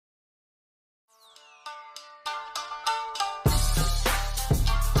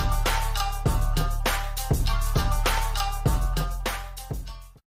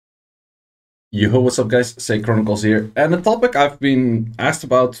Yo, what's up guys, Say Chronicles here, and a topic I've been asked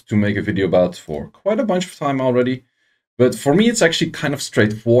about to make a video about for quite a bunch of time already, but for me it's actually kind of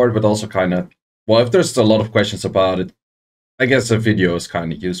straightforward, but also kind of, well, if there's a lot of questions about it, I guess a video is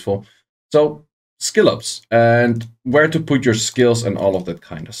kind of useful. So, skill ups, and where to put your skills and all of that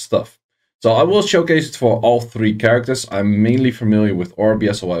kind of stuff. So I will showcase it for all three characters. I'm mainly familiar with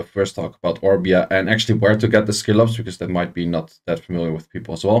Orbia, so I'll first talk about Orbia and actually where to get the skill ups, because that might be not that familiar with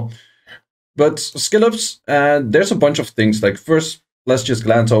people as well. But skill ups, there's a bunch of things. Like first, let's just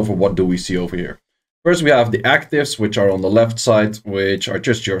glance over what do we see over here. First, we have the actives, which are on the left side, which are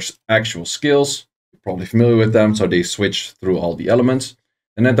just your actual skills. You're probably familiar with them, so they switch through all the elements.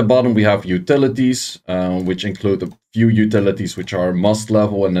 And at the bottom, we have utilities, which include a few utilities which are must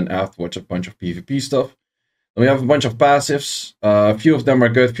level, and then afterwards a bunch of PvP stuff. Then we have a bunch of passives. A few of them are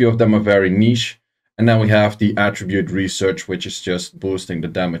good, few of them are very niche. And then we have the attribute research, which is just boosting the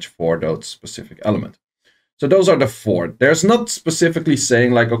damage for those specific element. So those are the four. There's not specifically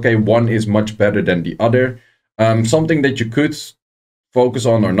saying like, okay, one is much better than the other. Something that you could focus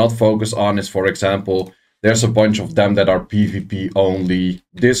on or not focus on is, for example, there's a bunch of them that are PvP only.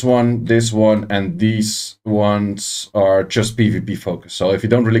 This one, and these ones are just PvP focused. So if you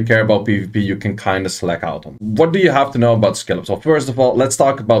don't really care about PvP, you can kind of slack out on. What do you have to know about skill ups? Well, first of all, let's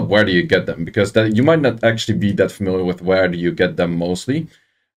talk about where do you get them, because you might not actually be that familiar with where do you get them mostly.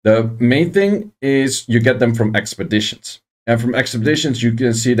 The main thing is you get them from expeditions. And from expeditions, you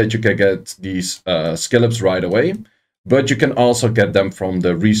can see that you can get these skill ups right away. But you can also get them from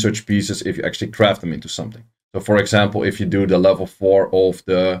the research pieces if you actually craft them into something. So for example, if you do the level 4 of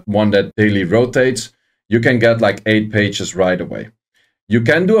the one that daily rotates, you can get like 8 pages right away. You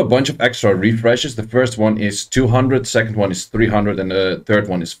can do a bunch of extra refreshes. The first one is 200, second one is 300, and the third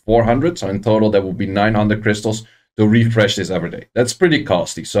one is 400. So in total, there will be 900 crystals to refresh this every day. That's pretty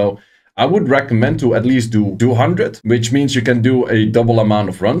costly. So I would recommend to at least do 200, which means you can do a double amount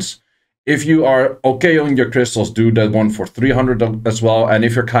of runs. If you are okay on your crystals, do that one for 300 as well. And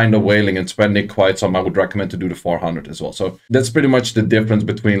if you're kind of wailing and spending quite some, I would recommend to do the 400 as well. So that's pretty much the difference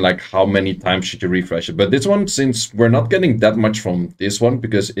between like how many times should you refresh it. But this one, since we're not getting that much from this one,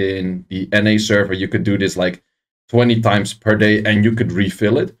 because in the NA server, you could do this like 20 times per day and you could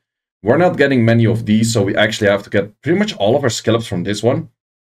refill it. We're not getting many of these, so we actually have to get pretty much all of our skill ups from this one.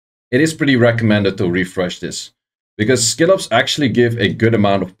 It is pretty recommended to refresh this, because skill ups actually give a good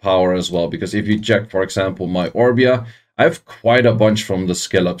amount of power as well. Because if you check, for example, my Orbia, I have quite a bunch from the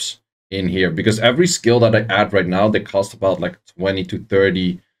skill ups in here. Because every skill that I add right now, they cost about like 20 to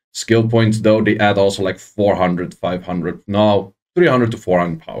 30 skill points. Though they add also like 400, 500, no, 300 to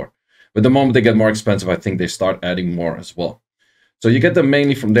 400 power. But the moment they get more expensive, I think they start adding more as well. So you get them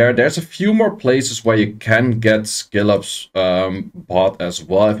mainly from there. There's a few more places where you can get skill ups bought as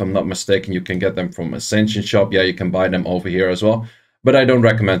well. If I'm not mistaken, you can get them from Ascension Shop. Yeah, you can buy them over here as well. But I don't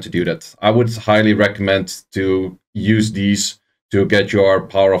recommend to do that. I would highly recommend to use these to get your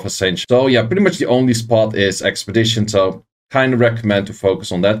Power of Ascension. So yeah, pretty much the only spot is Expedition. So kind of recommend to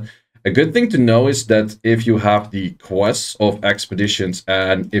focus on that. A good thing to know is that if you have the quests of Expeditions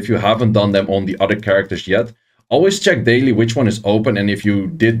and if you haven't done them on the other characters yet, always check daily which one is open and if you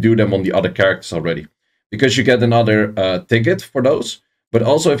did do them on the other characters already. Because you get another ticket for those. But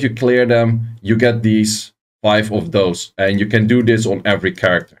also if you clear them, you get these 5 of those. And you can do this on every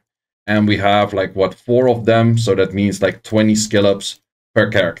character. And we have like, what, 4 of them. So that means like 20 skill ups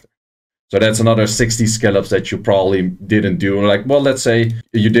per character. So that's another 60 skill ups that you probably didn't do. Like, well, let's say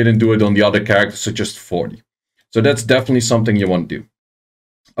you didn't do it on the other characters, so just 40. So that's definitely something you want to do.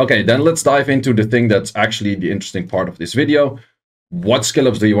 Okay, then let's dive into the thing that's actually the interesting part of this video. What skill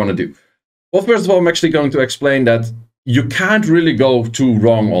ups do you want to do? Well, first of all, I'm actually going to explain that you can't really go too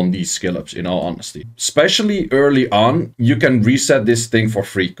wrong on these skill ups, in all honesty. Especially early on, you can reset this thing for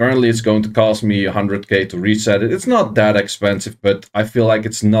free. Currently, it's going to cost me 100k to reset it. It's not that expensive, but I feel like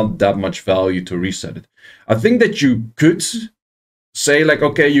it's not that much value to reset it. I think that you could say like,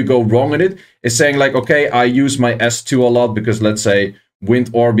 okay, you go wrong in it. It's saying like, okay, I use my S2 a lot because let's say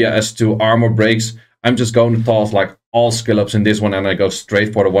Wind Orbia S2 armor breaks. I'm just going to toss like all skill ups in this one and I go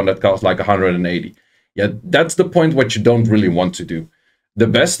straight for the one that costs like 180. Yeah, that's the point what you don't really want to do. The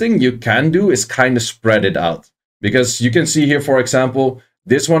best thing you can do is kind of spread it out. Because you can see here, for example,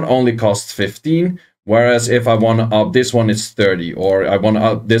 this one only costs 15. Whereas if I want to up this one, it's 30. Or I want to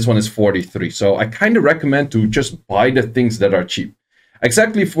up this one is 43. So I kind of recommend to just buy the things that are cheap.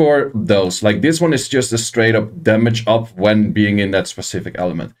 Exactly for those. Like this one is just a straight up damage up when being in that specific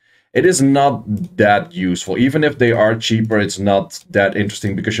element. It is not that useful. Even if they are cheaper, it's not that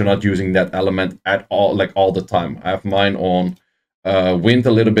interesting because you're not using that element at all, like all the time. I have mine on wind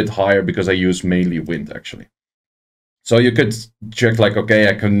a little bit higher because I use mainly wind actually. So you could check like, okay,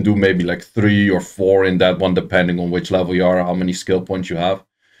 I can do maybe like 3 or 4 in that one, depending on which level you are, how many skill points you have.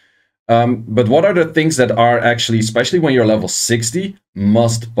 But what are the things that are actually, especially when you're level 60,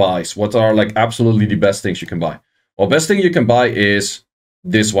 must buys? What are like absolutely the best things you can buy? Well, best thing you can buy is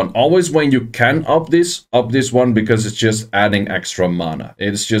this one. Always when you can up this one, because it's just adding extra mana.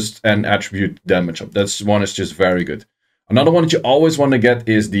 It's just an attribute damage up. That's one is just very good. Another one that you always want to get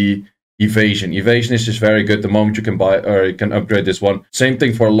is the evasion. Evasion is just very good the moment you can buy, or you can upgrade this one. Same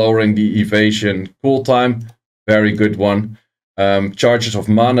thing for lowering the evasion cooltime. Very good one. Charges of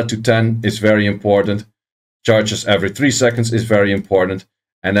mana to 10 is very important. Charges every 3 seconds is very important.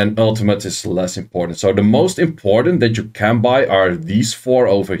 And then ultimate is less important. So the most important that you can buy are these 4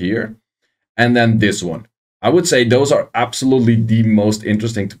 over here. And then this one. I would say those are absolutely the most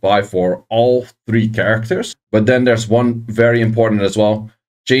interesting to buy for all 3 characters. But then there's one very important as well.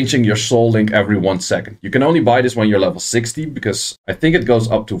 Changing your soul link every 1 second. You can only buy this when you're level 60, because I think it goes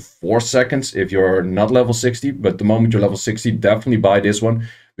up to 4 seconds if you're not level 60. But the moment you're level 60, definitely buy this one,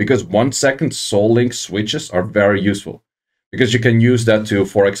 because 1 second soul link switches are very useful. Because you can use that to,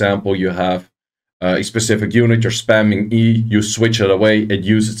 for example, you have a specific unit, you're spamming E, you switch it away, it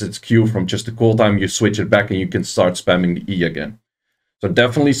uses its Q from just the cooltime, you switch it back and you can start spamming the E again. So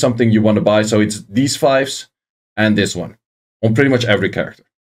definitely something you want to buy. So it's these 5s and this one on pretty much every character.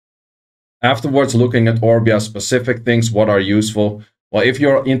 Afterwards, looking at Orbia specific things, what are useful? Well, if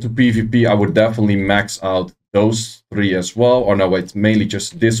you're into PvP, I would definitely max out those 3 as well. Or no, wait, mainly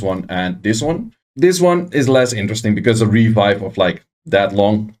just this one and this one. This one is less interesting because a revive of like that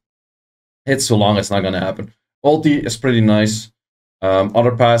long, it's so long, it's not going to happen. Ulti is pretty nice.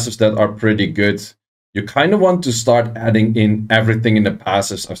 Other passives that are pretty good. You kind of want to start adding in everything in the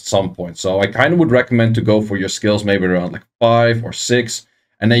passives at some point. So I kind of would recommend to go for your skills maybe around like 5 or 6.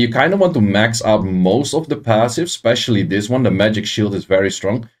 And then you kind of want to max out most of the passives, especially this one. The magic shield is very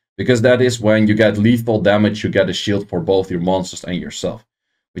strong, because that is when you get lethal damage, you get a shield for both your monsters and yourself,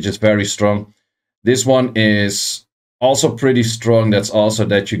 which is very strong. This one is also pretty strong. That's also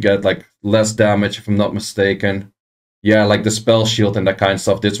that you get like less damage, if I'm not mistaken. Yeah, like the spell shield and that kind of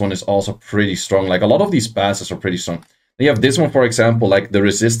stuff. This one is also pretty strong. Like a lot of these passives are pretty strong. Then you have this one, for example, like the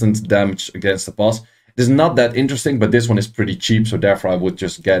resistant damage against the boss. It is not that interesting, but this one is pretty cheap, so therefore I would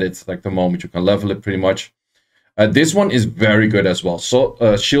just get it like the moment you can level it pretty much. This one is very good as well.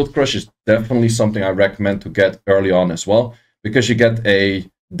 So Shield Crush is definitely something I recommend to get early on as well, because you get a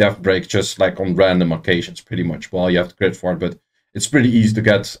death break just like on random occasions pretty much. Well, you have to crit for it, but it's pretty easy to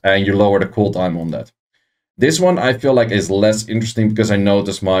get, and you lower the cooltime on that. This one I feel like is less interesting, because I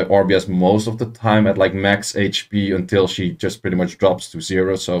notice my Orbias most of the time at like max HP until she just pretty much drops to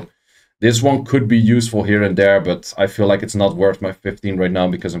 0, so this one could be useful here and there, but I feel like it's not worth my 15 right now,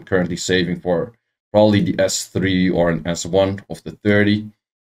 because I'm currently saving for probably the S3 or an S1 of the 30.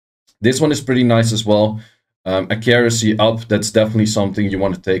 This one is pretty nice as well. Accuracy up, that's definitely something you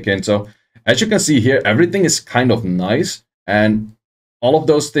want to take in. So as you can see here, everything is kind of nice, and all of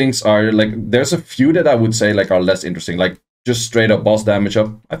those things are like, there's a few that I would say like are less interesting, like just straight up boss damage up.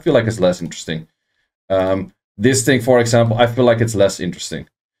 I feel like it's less interesting. This thing, for example, I feel like it's less interesting.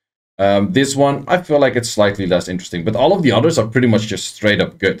 This one, I feel like it's slightly less interesting, but all of the others are pretty much just straight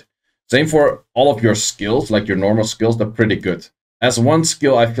up good. Same for all of your skills, like your normal skills, they're pretty good. As one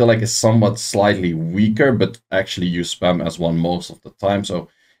skill, I feel like is somewhat slightly weaker, but actually you spam as one most of the time, so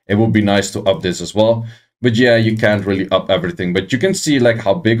it would be nice to up this as well. But yeah, you can't really up everything, but you can see like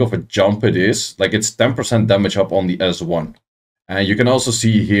how big of a jump it is. Like it's 10% damage up on the S1. And you can also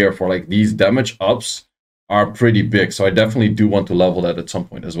see here for like these damage ups are pretty big, so I definitely do want to level that at some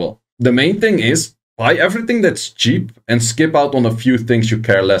point as well. The main thing is buy everything that's cheap and skip out on a few things you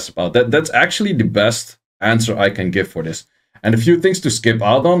care less about. That's actually the best answer I can give for this. And a few things to skip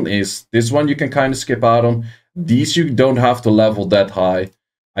out on is this one you can kind of skip out on. These you don't have to level that high.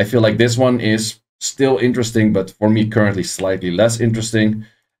 I feel like this one is still interesting, but for me currently slightly less interesting.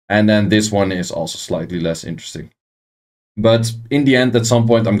 And then this one is also slightly less interesting. But in the end, at some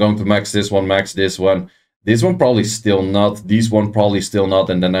point, I'm going to max this one, max this one. This one probably still not. These one probably still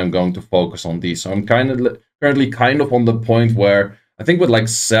not. And then I'm going to focus on these. So I'm currently kind of on the point where I think with like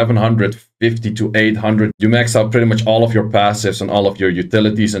 750 to 800, you max out pretty much all of your passives and all of your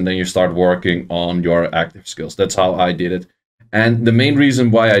utilities. And then you start working on your active skills. That's how I did it. And the main reason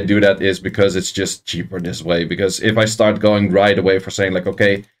why I do that is because it's just cheaper this way. Because if I start going right away for saying like,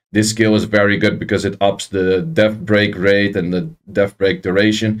 okay, this skill is very good because it ups the death break rate and the death break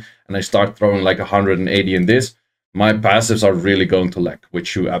duration, and I start throwing like 180 in this, my passives are really going to lack,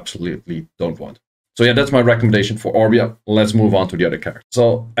 which you absolutely don't want. So yeah, that's my recommendation for Orbia. Let's move on to the other character.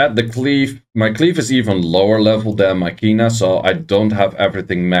 So at the Cleaf, my Cleaf is even lower level than my Kina, so I don't have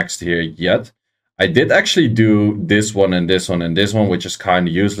everything maxed here yet. I did actually do this one and this one and this one, which is kind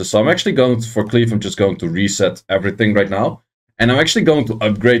of useless. So I'm actually going to, for Cleaf, I'm just going to reset everything right now. And I'm actually going to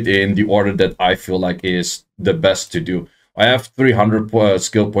upgrade in the order that I feel like is the best to do. I have 300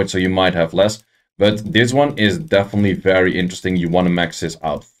 skill points, so you might have less. But this one is definitely very interesting. You want to max this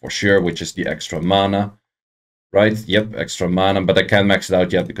out for sure, which is the extra mana. Right? Yep, extra mana. But I can't max it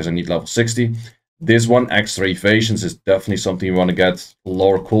out yet because I need level 60. This one, extra evasions, is definitely something you want to get.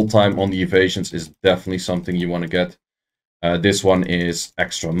 Lower cooltime on the evasions is definitely something you want to get. This one is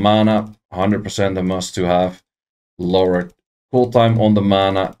extra mana. 100% a must to have. Lower cooltime on the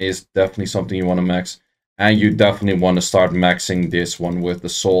mana is definitely something you want to max. And you definitely want to start maxing this one with the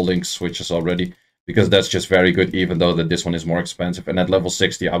Soul Link switches already, because that's just very good, even though that this one is more expensive. And at level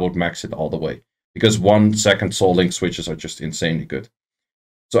 60, I would max it all the way, because 1 second Soul Link switches are just insanely good.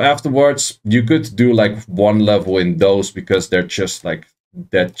 So afterwards, you could do like 1 level in those, because they're just like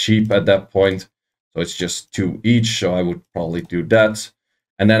that cheap at that point. So it's just 2 each, so I would probably do that.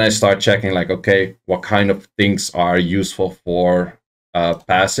 And then I start checking like, okay, what kind of things are useful for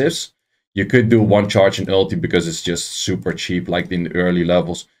passives. You could do 1 charge and ulti because it's just super cheap, like in the early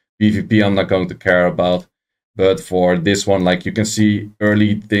levels. PvP I'm not going to care about. But for this one, like you can see,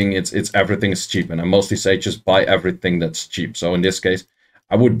 early thing, it's everything is cheap. And I mostly say just buy everything that's cheap. So in this case,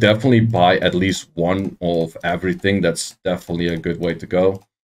 I would definitely buy at least 1 of everything. That's definitely a good way to go.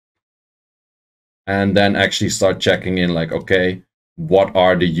 And then actually start checking in like, okay, what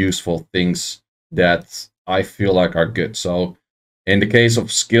are the useful things that I feel like are good? So in the case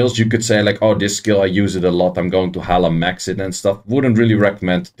of skills, you could say like, oh, this skill, I use it a lot, I'm going to Hala max it and stuff. Wouldn't really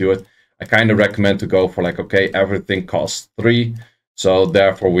recommend to do it. I kind of recommend to go for like, okay, everything costs 3. So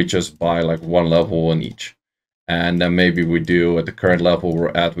therefore we just buy like 1 level on each. And then maybe we do, at the current level we're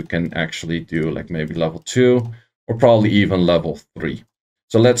at, we can actually do like maybe level 2 or probably even level 3.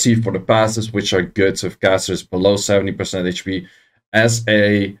 So let's see for the passes, which are good. So if caster is below 70% HP, as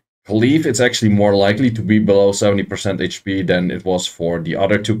a Cleaf, it's actually more likely to be below 70% HP than it was for the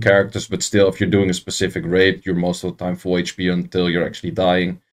other 2 characters. But still, if you're doing a specific raid, you're most of the time full HP until you're actually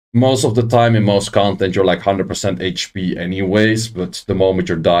dying. Most of the time in most content, you're like 100% HP anyways. But the moment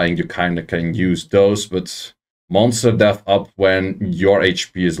you're dying, you kind of can use those. But monster death up when your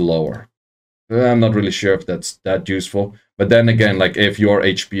HP is lower. I'm not really sure if that's that useful. But then again, like if your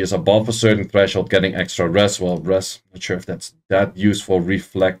HP is above a certain threshold, getting extra rest, well, rest, not sure if that's that useful.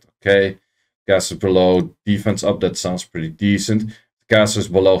 Reflect, okay. Caster below, defense up, that sounds pretty decent. Casters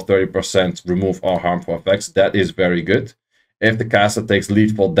below 30%, remove all harmful effects, that is very good. If the caster takes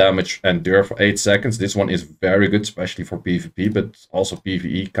lethal damage, endure for 8 seconds, this one is very good, especially for PvP, but also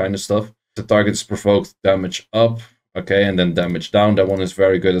PvE kind of stuff. The target is provoked damage up, okay, and then damage down. That one is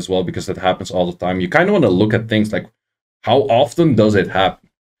very good as well, because that happens all the time. You kind of want to look at things like, how often does it happen?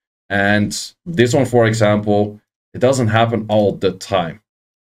 And this one, for example, it doesn't happen all the time.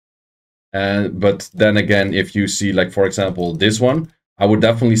 But then again, if you see, like, for example, this one, I would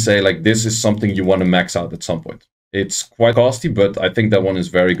definitely say, like, this is something you want to max out at some point. It's quite costly, but I think that one is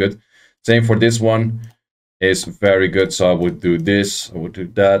very good. Same for this one, is very good. So I would do this, I would do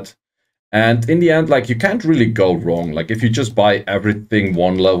that. And in the end, like, you can't really go wrong. Like, if you just buy everything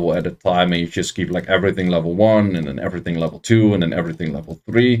 1 level at a time and you just keep like everything level 1 and then everything level 2 and then everything level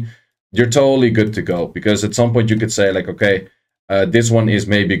 3, you're totally good to go. Because at some point you could say like, okay, this one is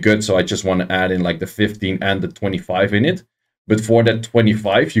maybe good, so I just want to add in like the 15 and the 25 in it. But for that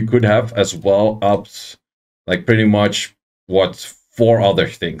 25, you could have as well upped like pretty much, what, 4 other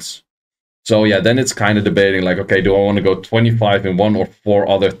things. So yeah, then it's kind of debating like, okay, do I want to go 25 in one or 4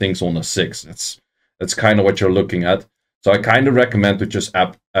 other things on a 6? That's kind of what you're looking at. So I kind of recommend to just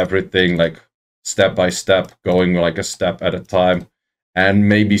app everything like step by step, going like a step at a time, and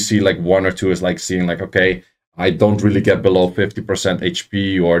maybe see like 1 or 2 is like seeing like, okay, I don't really get below 50%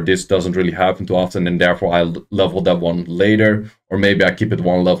 HP, or this doesn't really happen too often, and therefore I level that one later, or maybe I keep it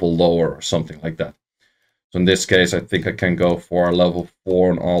 1 level lower or something like that. So in this case, I think I can go for a level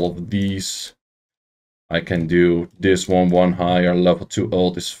 4 on all of these. I can do this one higher. Level 2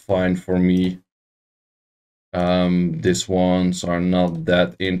 ult is fine for me. These ones are not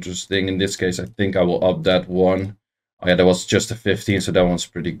that interesting. In this case, I think I will up that one. Oh yeah, that was just a 15, so that one's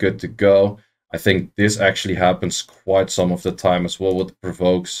pretty good to go. I think this actually happens quite some of the time as well with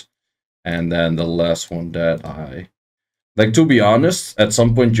provokes. And then the last one that I... Like, to be honest, at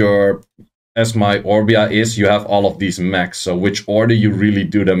some point you're... As my Orbia is, you have all of these max, so which order you really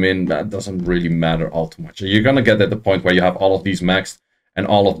do them in, that doesn't really matter all too much. You're gonna get at the point where you have all of these maxed, and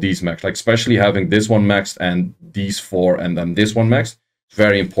all of these maxed. Like especially having this one maxed and these 4 and then this one maxed. It's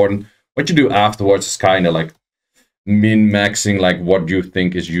very important. What you do afterwards is kind of like min-maxing like what you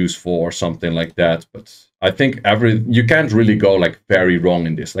think is useful or something like that. But I think you can't really go like very wrong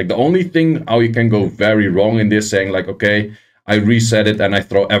in this. Like the only thing how you can go very wrong in this, saying like, okay, I reset it and I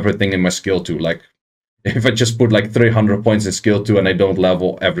throw everything in my skill 2. Like if I just put like 300 points in skill 2 and I don't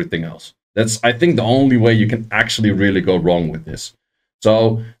level everything else. That's, I think, the only way you can actually really go wrong with this.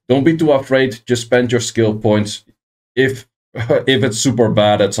 So don't be too afraid. Just spend your skill points. If it's super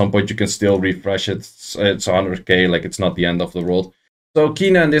bad, at some point you can still refresh it. It's 100k, like it's not the end of the world. So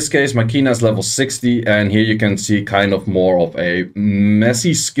Kina, in this case, my Kina is level 60, and here you can see kind of more of a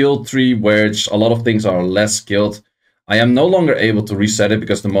messy skill tree, where a lot of things are less skilled. I am no longer able to reset it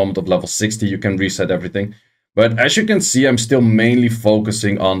because the moment of level 60 you can reset everything. But as you can see, I'm still mainly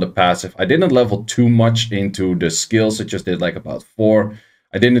focusing on the passive. I didn't level too much into the skills, I just did like about 4.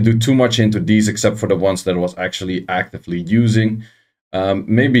 I didn't do too much into these except for the ones that I was actually actively using.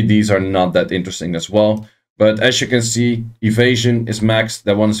 Maybe these are not that interesting as well. But as you can see, evasion is maxed.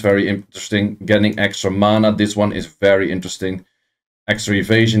 That one is very interesting. Getting extra mana, this one is very interesting. Extra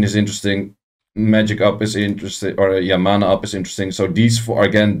evasion is interesting. Magic up is interesting, or yeah, mana up is interesting. So these 4,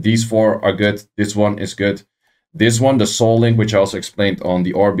 again, these 4 are good. This one is good. This one, the Soul Link, which I also explained on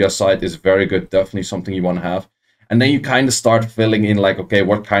the Orbia side, is very good. Definitely something you want to have. And then you kind of start filling in like, okay,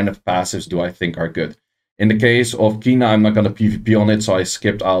 what kind of passives do I think are good? In the case of Kina, I'm not going to PvP on it, so I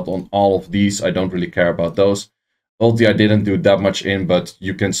skipped out on all of these. I don't really care about those. Ulti I didn't do that much in, but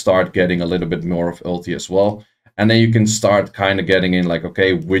you can start getting a little bit more of ulti as well. And then you can start kind of getting in like,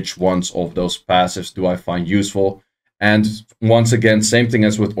 okay, which ones of those passives do I find useful? And once again, same thing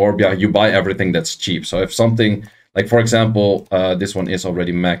as with Orbia, you buy everything that's cheap. So if something, like for example, this one is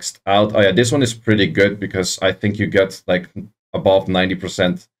already maxed out. Oh yeah, this one is pretty good because I think you get like above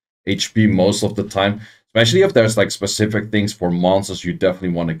 90% HP most of the time. Especially if there's like specific things for monsters, you definitely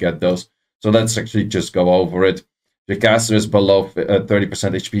want to get those. So let's actually just go over it. The caster is below 30%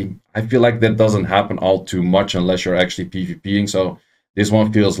 HP. I feel like that doesn't happen all too much unless you're actually PvPing. So this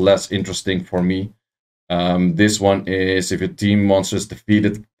one feels less interesting for me. This one is if your team monster is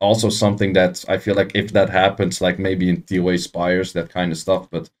defeated. Also something that I feel like if that happens, like maybe in TOA Spires, that kind of stuff.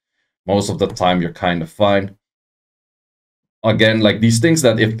 But most of the time you're kind of fine. Again, like these things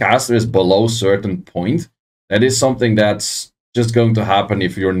that if caster is below certain point, that is something that's just going to happen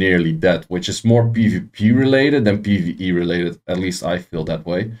if you're nearly dead, which is more PvP related than PvE related. At least I feel that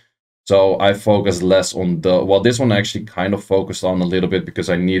way. So I focus less on the, well, this one I actually kind of focused on a little bit because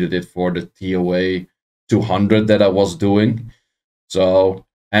I needed it for the TOA 200 that I was doing. So,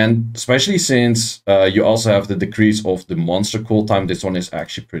 and especially since you also have the decrease of the monster cooltime, this one is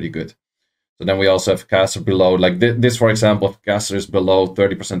actually pretty good. So then we also have caster below, like this for example, if caster is below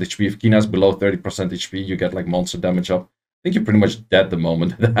 30% HP, if Kina is below 30% HP, you get like monster damage up. I think you're pretty much dead the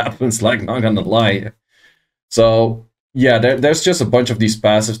moment that happens, like not gonna lie. So yeah, there's just a bunch of these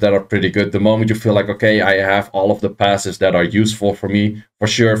passives that are pretty good. The moment you feel like, okay, I have all of the passives that are useful for me, for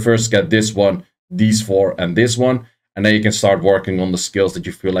sure, first get this one, these 4, and this one. And then you can start working on the skills that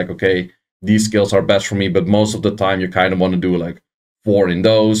you feel like, okay, these skills are best for me. But most of the time you kind of want to do like 4 in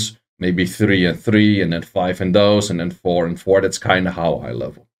those, maybe 3 and 3, and then 5 in those, and then 4 and 4. That's kind of how I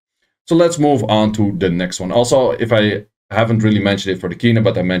level. So let's move on to the next one. Also, if I haven't really mentioned it for the Kina,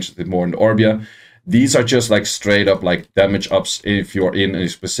 but I mentioned it more in the Orbia, these are just like straight up like damage ups if you're in a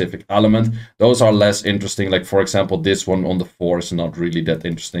specific element. Those are less interesting. Like for example, this one on the 4 is not really that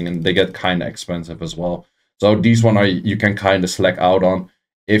interesting, and they get kind of expensive as well. So these one you can kind of slack out on.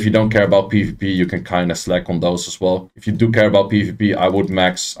 If you don't care about PvP, you can kind of slack on those as well. If you do care about PvP, I would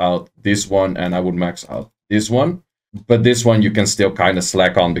max out this one and I would max out this one. But this one you can still kind of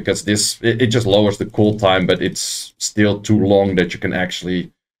slack on because it just lowers the cooltime, but it's still too long that you can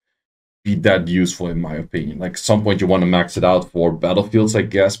actually be that useful in my opinion. Like at some point you want to max it out for battlefields, I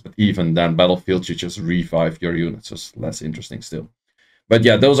guess, but even then battlefields you just revive your units, so it's less interesting still. But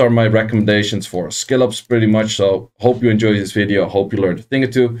yeah, those are my recommendations for skill ups pretty much. So hope you enjoyed this video. Hope you learned a thing or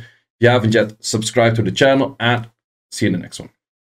two. If you haven't yet, subscribe to the channel and see you in the next one.